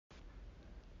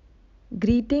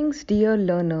Greetings, dear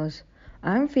learners.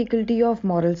 I am faculty of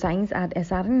Moral Science at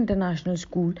SRN International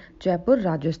School, Jaipur,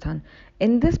 Rajasthan.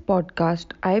 In this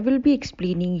podcast, I will be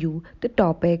explaining you the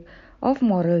topic of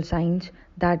moral science,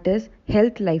 that is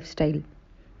health lifestyle.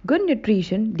 Good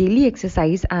nutrition, daily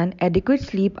exercise, and adequate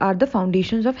sleep are the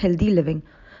foundations of healthy living.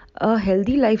 A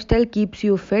healthy lifestyle keeps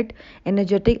you fit,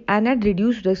 energetic, and at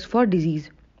reduced risk for disease.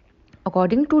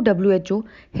 According to WHO,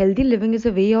 healthy living is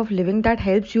a way of living that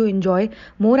helps you enjoy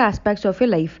more aspects of your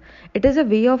life. It is a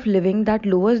way of living that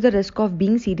lowers the risk of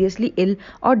being seriously ill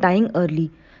or dying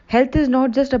early. Health is not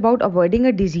just about avoiding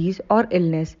a disease or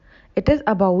illness, it is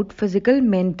about physical,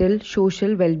 mental,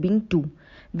 social well being too.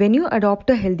 When you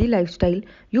adopt a healthy lifestyle,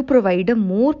 you provide a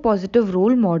more positive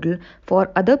role model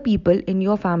for other people in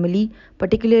your family,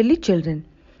 particularly children.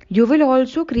 You will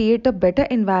also create a better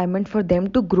environment for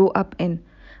them to grow up in.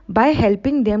 By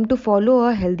helping them to follow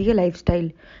a healthier lifestyle,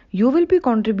 you will be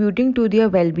contributing to their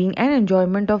well being and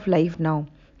enjoyment of life now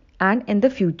and in the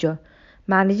future.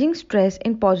 Managing stress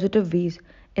in positive ways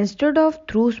instead of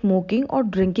through smoking or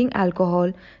drinking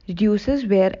alcohol reduces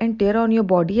wear and tear on your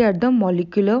body at the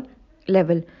molecular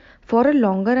level. For a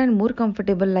longer and more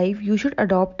comfortable life, you should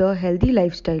adopt a healthy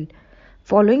lifestyle.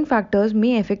 Following factors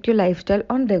may affect your lifestyle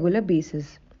on regular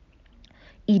basis.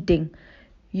 Eating.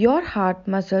 Your heart,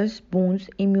 muscles, bones,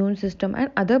 immune system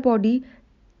and other body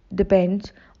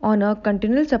depends on a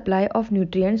continual supply of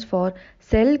nutrients for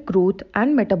cell growth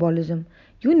and metabolism.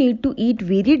 You need to eat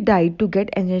varied diet to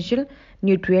get essential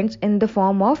nutrients in the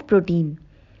form of protein,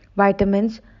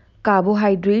 vitamins,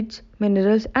 carbohydrates,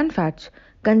 minerals and fats.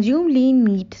 Consume lean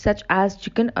meat such as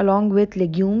chicken along with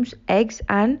legumes, eggs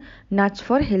and nuts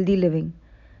for healthy living.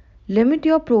 Limit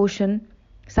your portion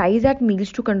size at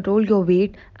meals to control your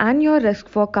weight and your risk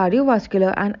for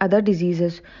cardiovascular and other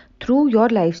diseases through your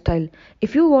lifestyle.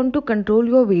 If you want to control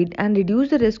your weight and reduce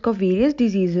the risk of various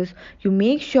diseases, you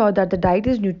make sure that the diet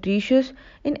is nutritious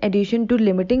in addition to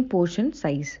limiting portion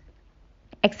size.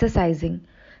 Exercising.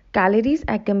 Calories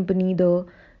accompany the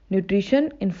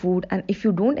nutrition in food, and if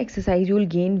you don't exercise, you will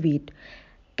gain weight.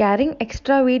 Carrying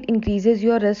extra weight increases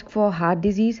your risk for heart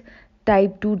disease,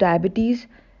 type 2 diabetes,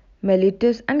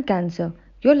 mellitus, and cancer.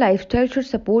 Your lifestyle should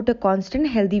support a constant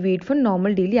healthy weight for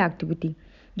normal daily activity.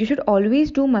 You should always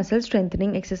do muscle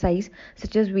strengthening exercise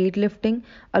such as weightlifting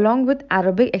along with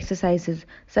aerobic exercises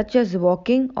such as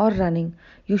walking or running.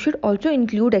 You should also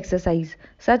include exercise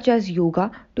such as yoga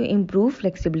to improve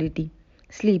flexibility.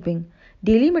 Sleeping.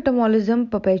 Daily metabolism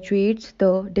perpetuates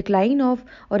the decline of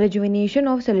or rejuvenation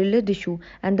of cellular tissue,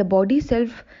 and the body's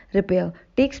self repair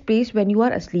takes place when you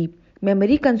are asleep.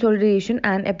 Memory consolidation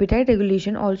and appetite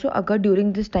regulation also occur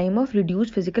during this time of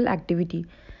reduced physical activity.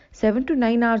 7 to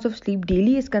 9 hours of sleep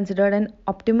daily is considered an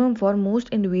optimum for most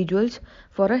individuals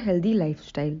for a healthy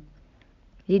lifestyle.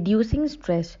 Reducing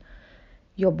stress.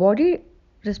 Your body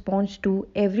responds to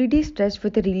everyday stress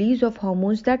with a release of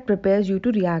hormones that prepares you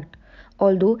to react.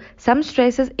 Although some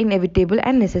stress is inevitable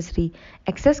and necessary,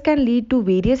 excess can lead to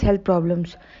various health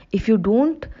problems. If you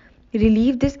don't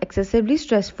relieve this excessively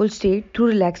stressful state through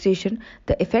relaxation,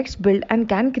 the effects build and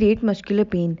can create muscular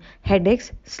pain,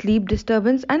 headaches, sleep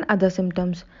disturbance, and other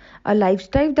symptoms. A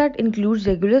lifestyle that includes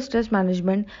regular stress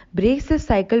management breaks this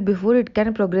cycle before it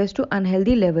can progress to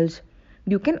unhealthy levels.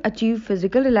 You can achieve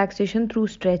physical relaxation through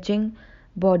stretching,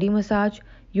 body massage,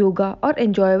 yoga, or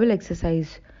enjoyable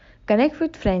exercise. Connect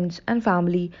with friends and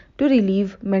family to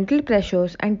relieve mental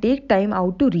pressures and take time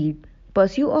out to read,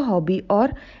 pursue a hobby, or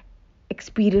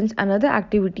experience another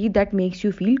activity that makes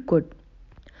you feel good.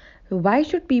 So, why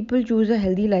should people choose a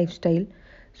healthy lifestyle?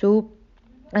 So,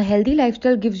 a healthy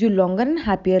lifestyle gives you longer and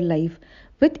happier life.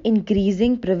 With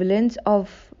increasing prevalence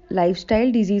of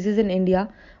lifestyle diseases in India,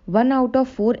 1 out of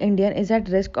 4 Indian is at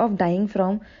risk of dying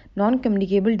from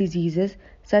non-communicable diseases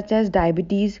such as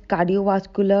diabetes,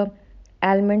 cardiovascular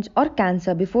ailments or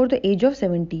cancer before the age of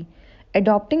 70.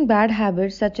 Adopting bad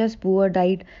habits such as poor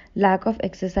diet, lack of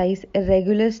exercise,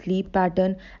 irregular sleep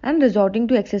pattern, and resorting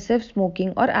to excessive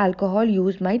smoking or alcohol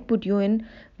use might put you in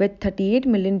with 38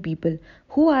 million people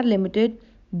who are limited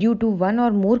due to one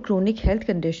or more chronic health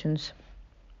conditions.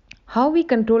 How we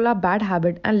control our bad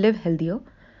habit and live healthier?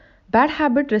 Bad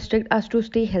habits restrict us to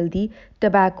stay healthy.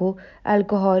 Tobacco,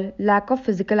 alcohol, lack of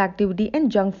physical activity, and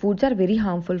junk foods are very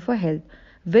harmful for health.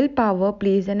 Willpower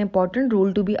plays an important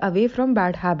role to be away from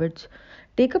bad habits.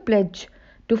 Take a pledge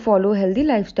to follow healthy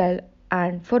lifestyle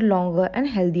and for longer and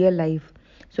healthier life.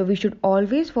 So we should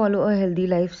always follow a healthy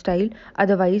lifestyle,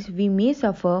 otherwise we may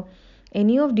suffer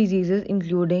any of diseases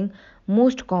including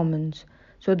most commons.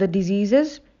 So the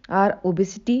diseases are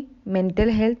obesity,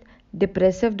 mental health,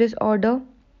 depressive disorder,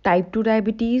 type 2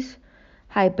 diabetes,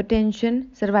 hypertension,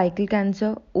 cervical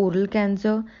cancer, oral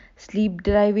cancer, sleep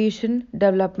deprivation,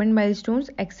 development milestones,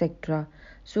 etc.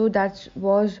 So that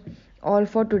was all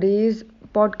for today's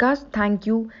podcast. Thank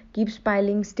you. Keep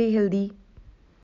smiling, stay healthy.